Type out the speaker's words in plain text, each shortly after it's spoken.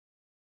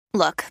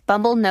Look,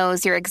 Bumble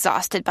knows you're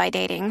exhausted by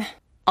dating.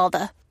 All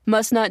the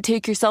must not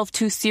take yourself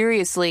too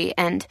seriously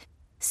and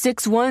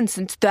 6'1"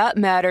 since that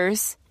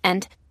matters.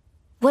 And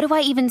what do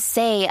I even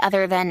say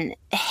other than,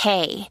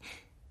 hey?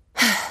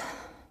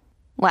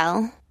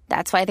 Well,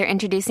 that's why they're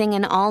introducing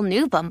an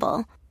all-new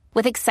Bumble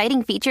with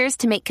exciting features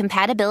to make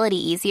compatibility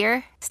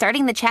easier,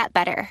 starting the chat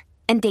better,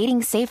 and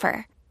dating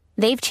safer.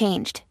 They've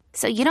changed,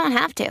 so you don't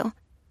have to.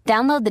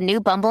 Download the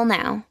new Bumble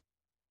now.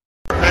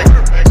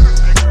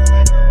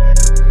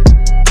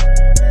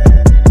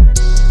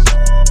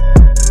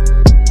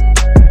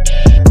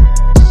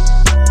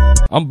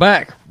 I'm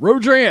back.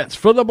 Rodrance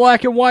for the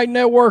Black and White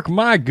Network.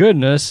 My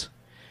goodness.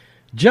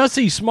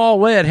 Jussie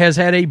Smollett has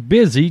had a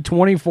busy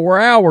 24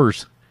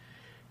 hours.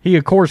 He,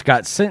 of course,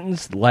 got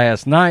sentenced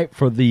last night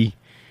for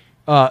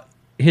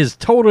his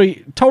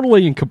totally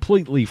and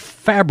completely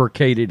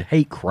fabricated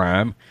hate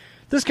crime.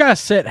 This guy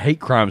set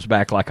hate crimes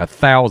back like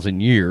 1,000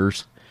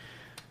 years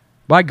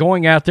by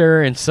going out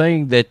there and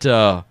saying that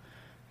a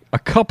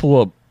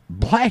couple of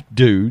black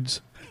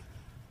dudes...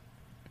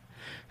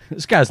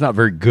 This guy's not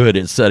very good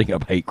at setting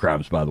up hate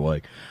crimes, by the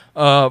way.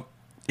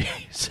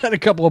 He said a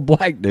couple of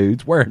black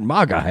dudes wearing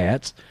MAGA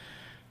hats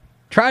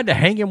tried to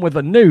hang him with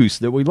a noose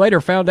that we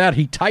later found out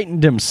he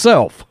tightened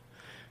himself.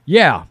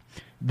 Yeah,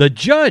 the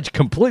judge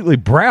completely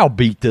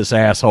browbeat this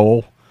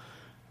asshole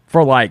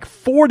for like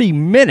 40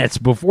 minutes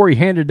before he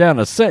handed down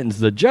a sentence.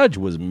 The judge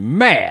was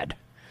mad.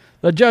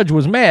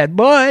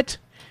 But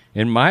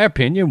in my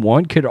opinion,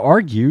 one could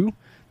argue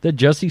that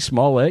Jussie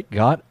Smollett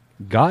got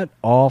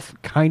off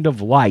kind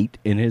of light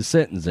in his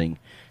sentencing.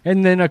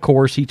 And then, of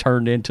course, he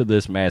turned into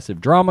this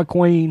massive drama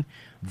queen,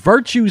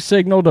 virtue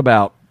signaled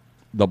about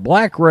the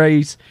black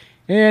race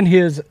and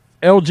his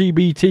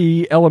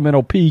LGBT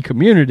elemental P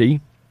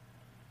community,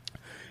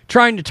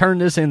 trying to turn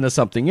this into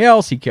something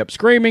else. He kept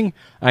screaming,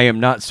 "I am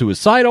not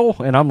suicidal."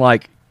 And I'm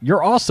like,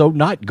 you're also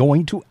not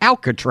going to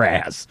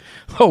Alcatraz.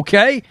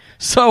 Okay?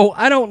 So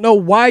I don't know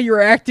why you're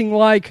acting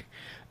like,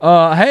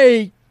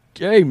 hey,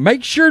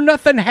 make sure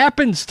nothing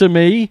happens to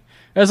me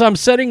as I'm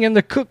sitting in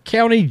the Cook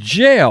County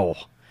jail.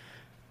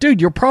 Dude,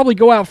 you'll probably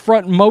go out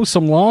front and mow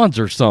some lawns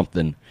or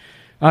something.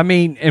 I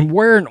mean, and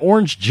wear an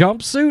orange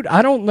jumpsuit?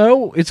 I don't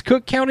know. Is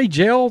Cook County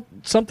jail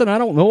something I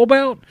don't know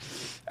about?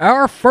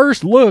 Our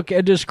first look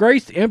at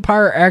disgraced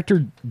Empire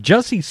actor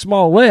Jussie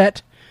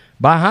Smollett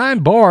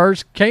behind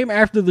bars came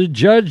after the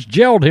judge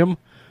jailed him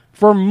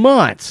for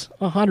months.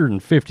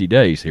 150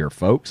 days here,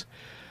 folks.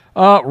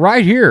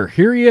 Right here.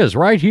 Here he is,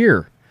 right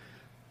here.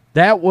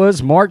 That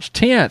was March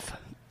 10th.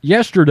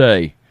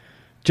 Yesterday,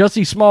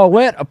 Jussie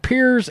Smollett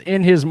appears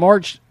in his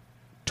March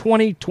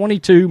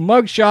 2022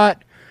 mugshot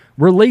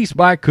released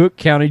by Cook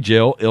County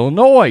Jail,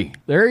 Illinois.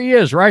 There he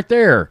is, right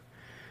there,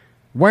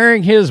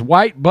 wearing his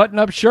white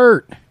button-up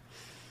shirt.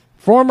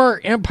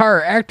 Former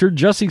Empire actor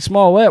Jussie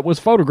Smollett was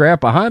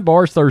photographed behind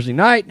bars Thursday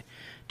night,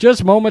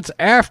 just moments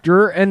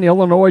after an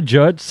Illinois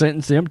judge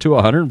sentenced him to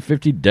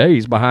 150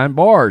 days behind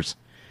bars.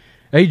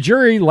 A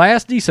jury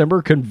last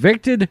December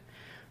convicted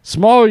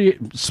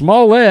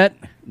Smollett,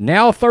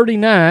 now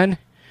 39,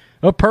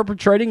 of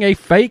perpetrating a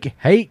fake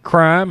hate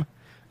crime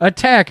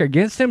attack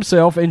against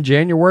himself in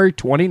January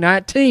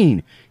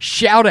 2019.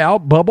 Shout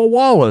out Bubba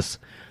Wallace.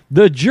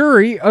 The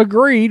jury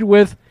agreed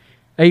with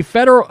a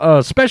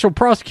federal special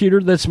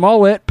prosecutor that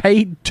Smollett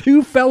paid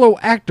two fellow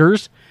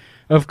actors,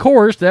 of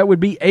course, that would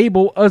be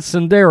Abel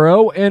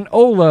Unsendero and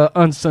Ola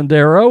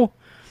Unsendero,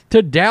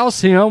 to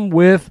douse him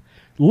with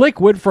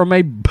liquid from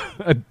a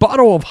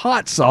bottle of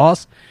hot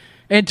sauce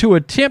and to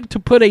attempt to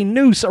put a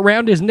noose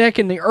around his neck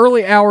in the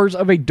early hours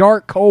of a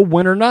dark, cold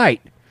winter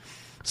night.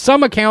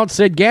 Some accounts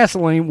said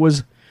gasoline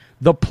was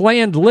the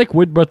planned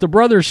liquid, but the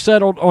brothers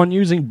settled on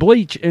using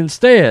bleach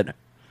instead.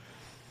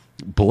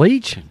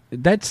 Bleach?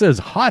 That says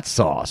hot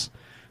sauce.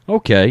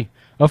 Okay.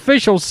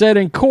 Officials said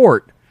in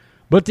court,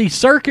 but the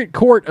Circuit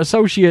Court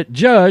Associate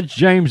Judge,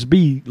 James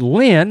B.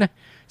 Lynn,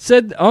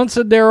 said the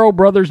Unsendero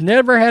brothers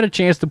never had a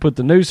chance to put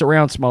the noose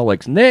around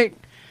Smollett's neck.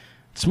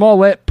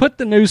 Smollett put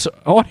the noose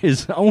on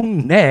his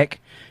own neck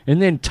and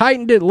then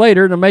tightened it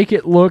later to make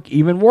it look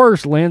even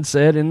worse, Lynn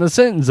said in the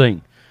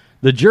sentencing.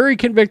 The jury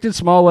convicted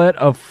Smollett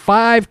of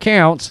 5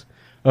 counts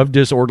of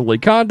disorderly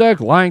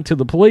conduct, lying to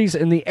the police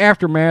in the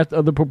aftermath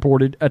of the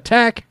purported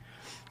attack.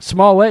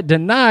 Smollett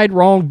denied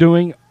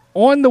wrongdoing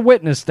on the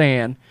witness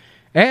stand.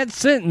 At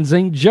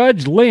sentencing,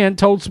 Judge Lynn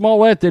told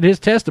Smollett that his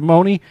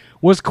testimony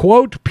was,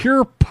 quote,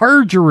 pure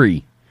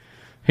perjury.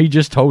 He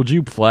just told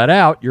you flat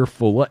out, you're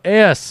full of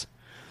S.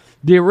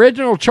 The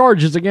original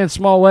charges against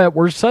Smollett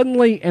were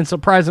suddenly and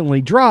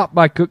surprisingly dropped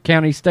by Cook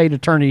County State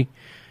Attorney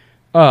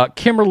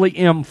Kimberly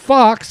M.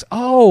 Fox.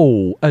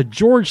 Oh, a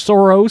George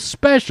Soros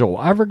special.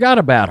 I forgot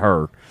about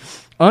her.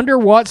 Under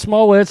what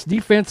Smollett's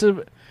defense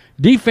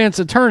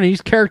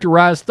attorneys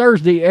characterized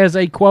Thursday as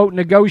a, quote,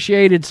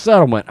 negotiated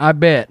settlement, I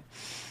bet.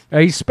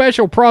 A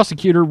special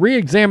prosecutor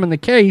re-examined the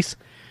case,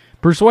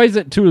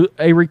 persuaded to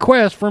a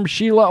request from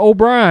Sheila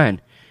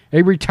O'Brien,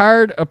 a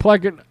retired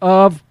applicant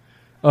of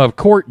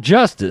court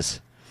justice.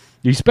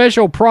 The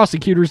special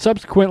prosecutor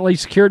subsequently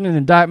secured an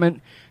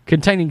indictment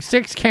containing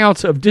 6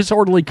 counts of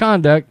disorderly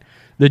conduct.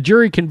 The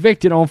jury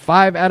convicted on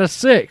 5 out of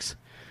 6.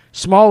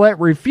 Smollett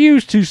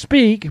refused to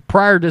speak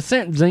prior to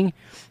sentencing.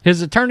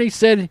 His attorney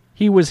said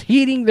he was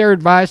heeding their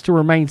advice to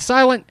remain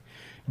silent,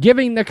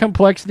 given the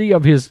complexity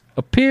of his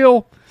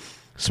appeal.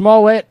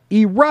 Smollett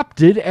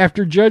erupted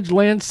after Judge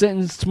Lynn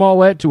sentenced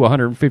Smollett to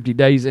 150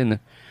 days in the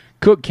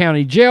Cook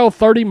County Jail,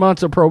 30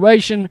 months of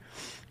probation,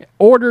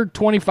 ordered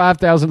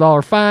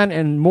 $25,000 fine,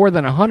 and more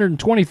than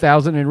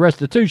 $120,000 in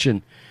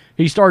restitution.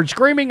 He started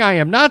screaming, "I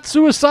am not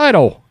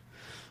suicidal."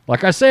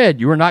 Like I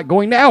said, you are not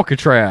going to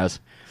Alcatraz.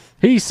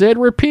 He said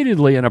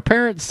repeatedly, an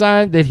apparent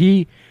sign that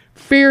he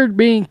feared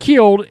being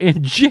killed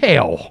in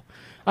jail.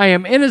 "I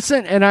am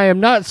innocent and I am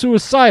not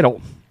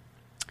suicidal.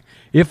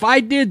 If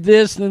I did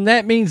this, then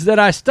that means that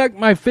I stuck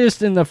my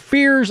fist in the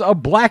fears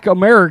of black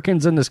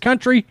Americans in this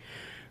country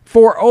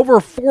for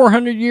over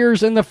 400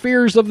 years and the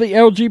fears of the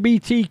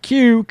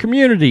LGBTQ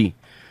community,"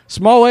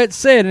 Smollett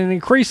said in an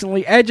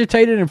increasingly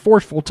agitated and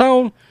forceful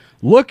tone.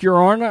 "Look,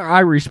 Your Honor, I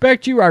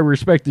respect you. I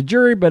respect the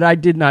jury, but I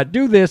did not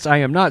do this. I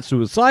am not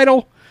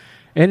suicidal.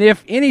 And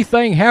if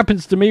anything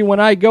happens to me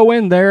when I go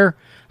in there,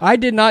 I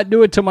did not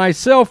do it to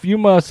myself. You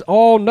must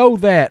all know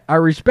that. I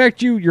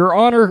respect you, Your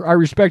Honor. I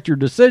respect your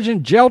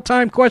decision. Jail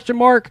time, ?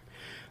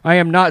 I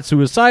am not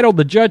suicidal."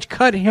 The judge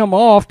cut him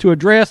off to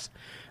address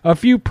a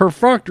few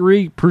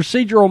perfunctory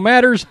procedural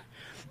matters.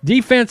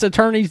 Defense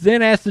attorneys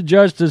then asked the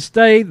judge to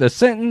stay the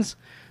sentence.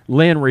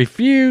 Lynn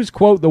refused.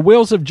 Quote, "The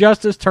wheels of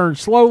justice turn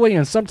slowly,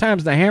 and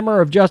sometimes the hammer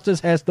of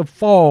justice has to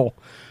fall,"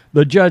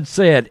 the judge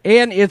said.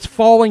 "And it's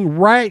falling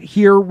right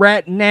here,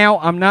 right now.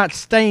 I'm not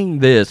staying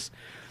this.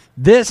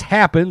 This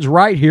happens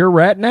right here,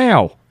 right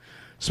now."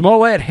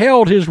 Smollett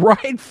held his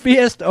right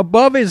fist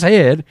above his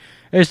head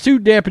as 2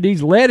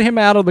 deputies led him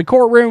out of the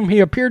courtroom. He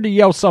appeared to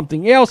yell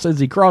something else as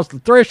he crossed the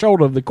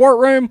threshold of the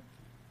courtroom,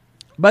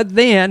 but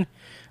then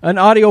an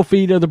audio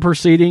feed of the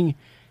proceeding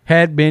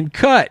had been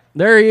cut.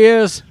 There he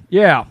is.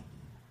 Yeah.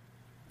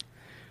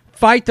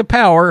 Fight the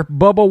power,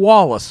 Bubba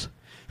Wallace.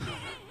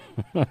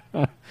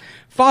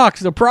 Fox,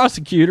 the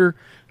prosecutor,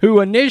 who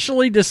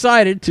initially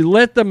decided to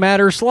let the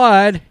matter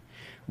slide,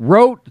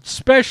 wrote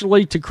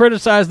specially to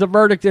criticize the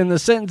verdict in the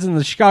sentence in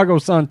the Chicago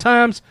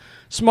Sun-Times.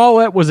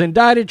 Smollett was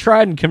indicted,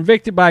 tried, and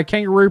convicted by a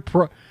kangaroo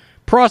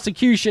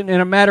prosecution in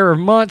a matter of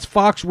months,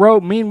 Fox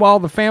wrote. Meanwhile,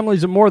 the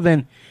families of more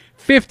than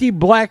 50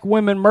 black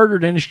women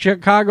murdered in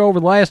Chicago over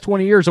the last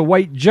 20 years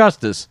await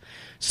justice.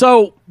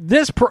 So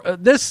this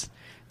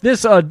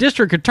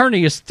district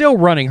attorney is still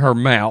running her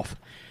mouth.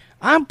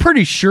 I'm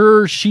pretty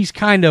sure she's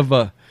kind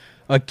of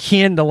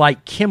akin to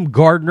like Kim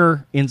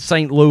Gardner in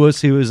St.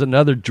 Louis, who is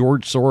another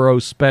George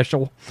Soros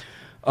special.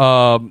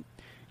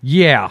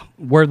 Yeah,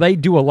 where they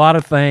do a lot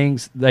of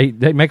things. They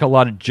make a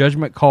lot of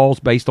judgment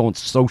calls based on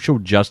social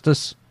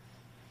justice.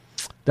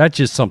 That's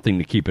just something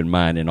to keep in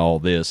mind in all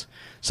this.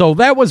 So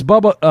that was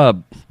Bubba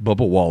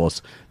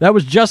Wallace. That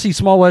was Jussie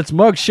Smollett's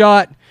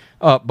mugshot.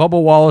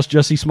 Bubba Wallace,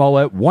 Jussie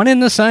Smollett, one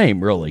and the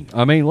same, really.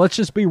 I mean, let's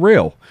just be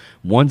real.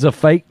 One's a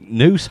fake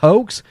news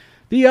hoax.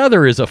 The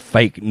other is a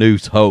fake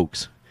news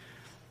hoax.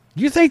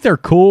 You think they're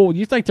cool?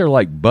 You think they're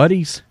like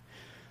buddies?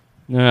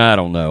 I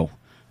don't know.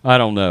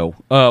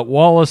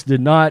 Wallace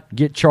did not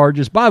get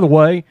charges. By the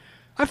way,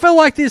 I feel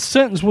like this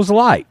sentence was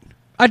light.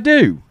 I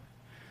do.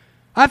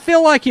 I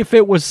feel like if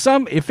it was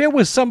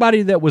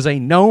somebody that was a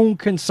known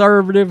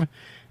conservative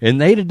and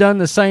they'd have done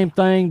the same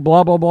thing,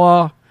 blah, blah,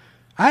 blah,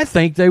 I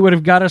think they would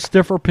have got a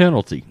stiffer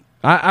penalty.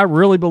 I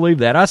really believe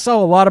that. I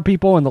saw a lot of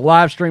people in the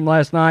live stream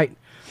last night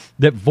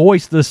that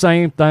voiced the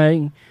same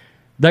thing.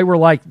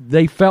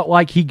 They felt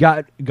like he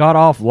got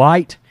off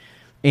light.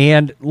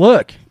 And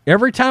look,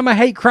 every time a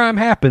hate crime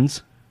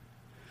happens,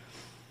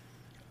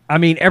 I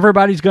mean,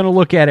 everybody's going to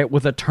look at it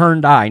with a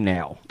turned eye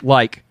now.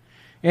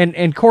 And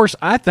of course,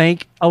 I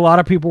think a lot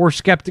of people were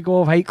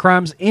skeptical of hate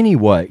crimes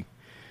anyway.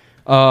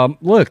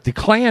 Look, the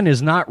Klan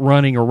is not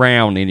running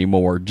around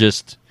anymore,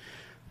 just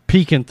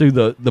peeking through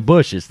the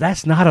bushes.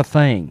 That's not a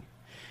thing.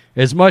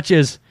 As much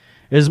as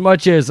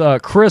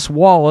Chris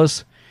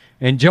Wallace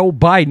and Joe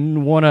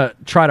Biden want to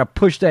try to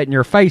push that in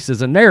your face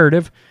as a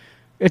narrative,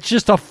 it's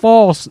just a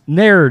false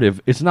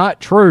narrative. It's not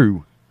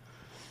true.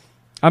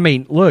 I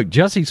mean, look,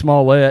 Jussie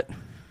Smollett,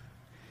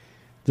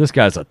 this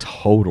guy's a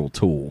total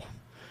tool.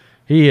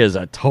 He is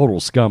a total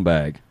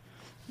scumbag.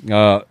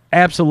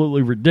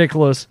 Absolutely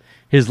ridiculous.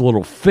 His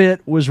little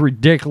fit was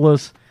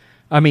ridiculous.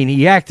 I mean,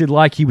 he acted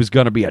like he was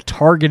going to be a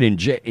target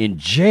in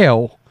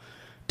jail.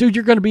 Dude,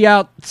 you're going to be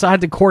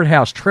outside the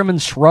courthouse trimming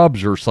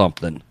shrubs or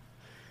something.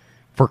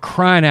 For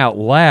crying out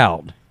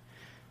loud.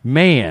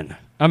 Man,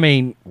 I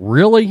mean,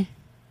 really?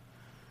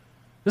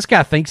 This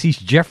guy thinks he's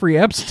Jeffrey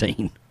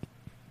Epstein.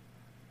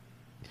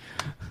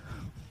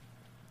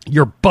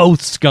 You're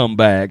both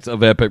scumbags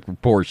of epic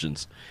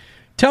proportions.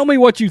 Tell me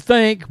what you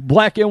think,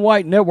 Black and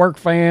White Network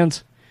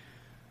fans.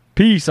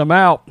 Peace, I'm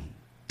out.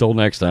 Till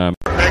next time.